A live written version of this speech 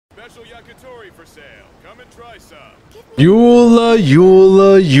Special yakitori for sale. Come and try some. Eula,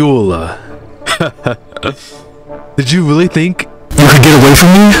 Eula, Eula. Did you really think you could get away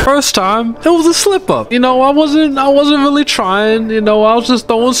from me? First time, it was a slip up. You know, I wasn't really trying. You know, I was just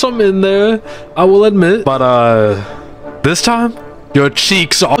throwing some in there. I will admit. But this time, your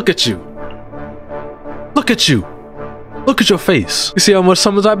cheeks are. Look at you. Look at you. Look at your face. You see how much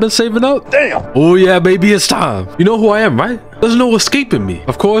summons I've been saving up? Damn. Oh yeah, baby, it's time. You know who I am, right? There's no escaping me.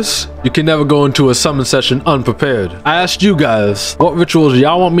 Of course, you can never go into a summon session unprepared. I asked you guys what rituals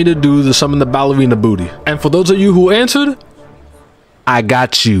y'all want me to do to summon the ballerina booty. And for those of you who answered, I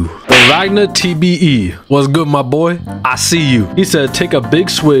got you. The Ragnar TBE. What's good, my boy? I see you. He said, take a big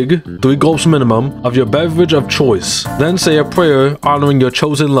swig, 3 gulps minimum, of your beverage of choice. Then say a prayer honoring your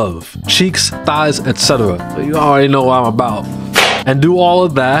chosen love. Cheeks, thighs, etc. You already know what I'm about. And do all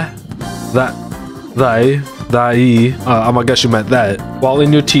of that. I guess you meant that. While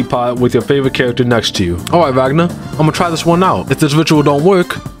in your teapot with your favorite character next to you. Alright, Ragnar. I'm gonna try this one out. If this ritual don't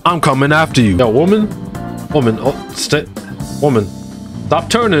work, I'm coming after you. Yo, woman. Woman. Oh, woman. Stop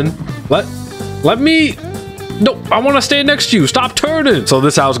turning. Let me. No, I want to stay next to you. Stop turning. So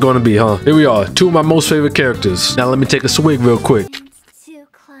this is how it's going to be, huh? Here we are. 2 of my most favorite characters. Now let me take a swig real quick. 2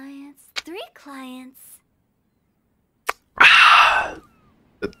 clients, 3 clients.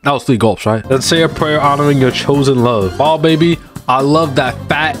 That was 3 gulps, right? Then say a prayer honoring your chosen love. Oh, baby, I love that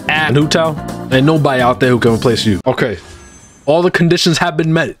fat ass. Nutao, ain't nobody out there who can replace you. Okay, all the conditions have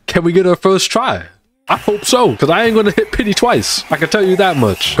been met. Can we get our first try? I hope so, because I ain't gonna hit pity twice. I can tell you that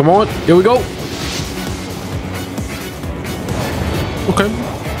much. Come on, here we go. Okay,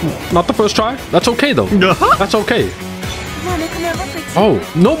 not the first try. That's okay, though. That's okay. Oh,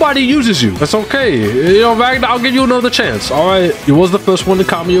 nobody uses you. That's okay. You know, Ragnar, I'll give you another chance. All right, you was the first one to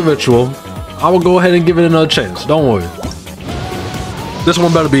copy your ritual. I will go ahead and give it another chance. Don't worry. This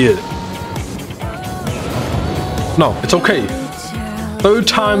one better be it. No, it's okay. 3rd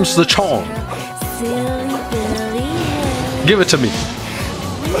time's the charm. Give it to me.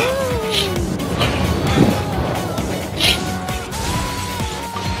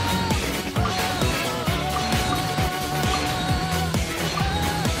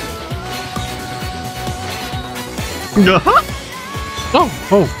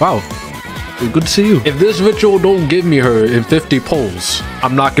 Oh, wow. Good to see you. If this ritual don't give me her in 50 pulls,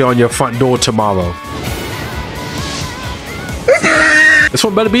 I'm knocking on your front door tomorrow. This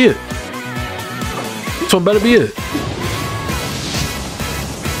one better be it. This one better be it.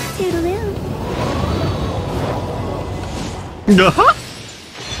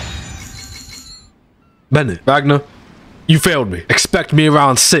 Bennett, Ragnar, you failed me. Expect me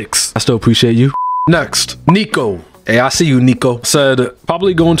around 6. I still appreciate you. Next, Nico. Hey, I see you, Nico. Said,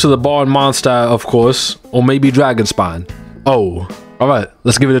 probably going to the bar in Mondstadt, of course, or maybe Dragonspine. Oh, all right,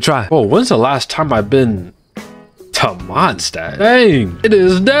 let's give it a try. Oh, when's the last time I've been to Mondstadt? Dang, it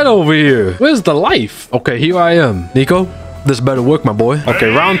is dead over here. Where's the life? Okay, here I am. Nico, this better work, my boy. Okay,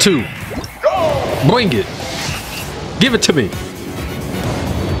 round 2. Bring it. Give it to me.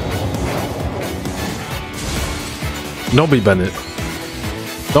 Don't be Bennett.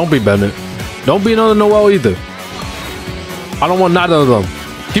 Don't be Bennett. Don't be another Noel either. I don't want neither of them.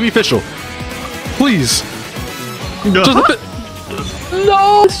 Give me official. Please. Just a bit.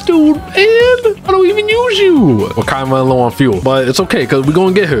 No, dude, man. I don't even use you. We're kind of running low on fuel, but it's okay because we're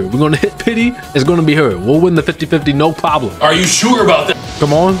going to get her. We're going to hit pity. It's going to be her. We'll win the 50-50, no problem. Are you sure about that?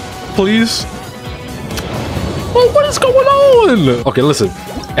 Come on, please. Oh, what is going on? Okay, listen.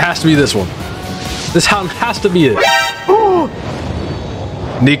 It has to be this one. This has to be it.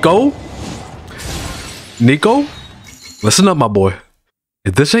 Nico? Nico? Listen up, my boy.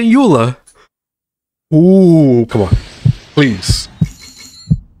 If this ain't Eula... Ooh, come on. Please.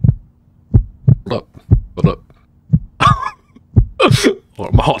 Hold up. Oh,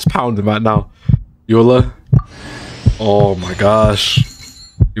 my heart's pounding right now. Eula? Oh my gosh.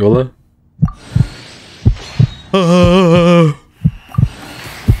 Eula? Oh!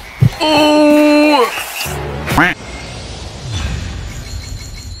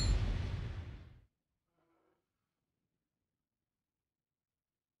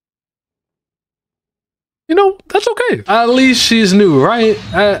 You know, that's okay. At least she's new, right?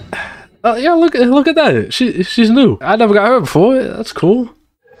 Yeah, look at that. She's new. I never got her before. That's cool.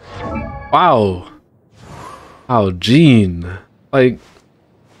 Wow. Wow, Jean. Like,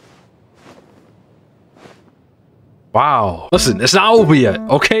 wow. Listen, it's not over yet,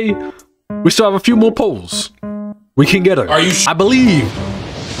 okay? We still have a few more polls. We can get her. Are you I believe.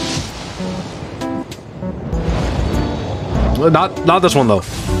 Not this one though.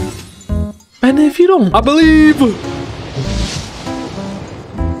 And if you don't, I believe.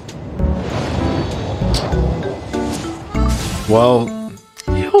 Well,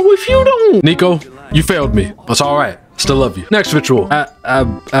 yo, if you don't... Nico, you failed me. It's all right. Still love you. Next ritual.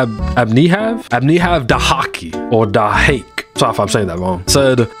 Abnihav Dahaki or Dahake. Sorry if I'm saying that wrong.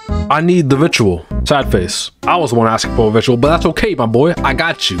 Said, I need the ritual. Sad face. I was the one asking for a ritual, but that's okay, my boy. I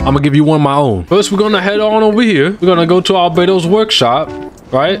got you. I'm gonna give you one of my own. First, we're gonna head on over here. We're gonna go to Albedo's workshop,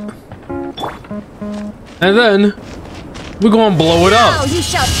 right? And then we're gonna blow it up. You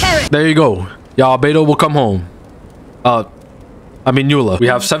shall perish. There you go. Y'all, Albedo will come home. I mean Eula. We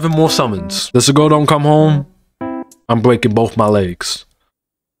have 7 more summons. This girl don't come home, I'm breaking both my legs.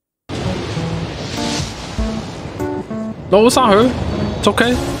 No, it's not her. It's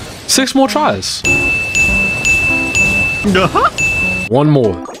okay. 6 more tries. One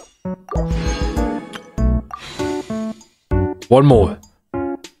more. One more.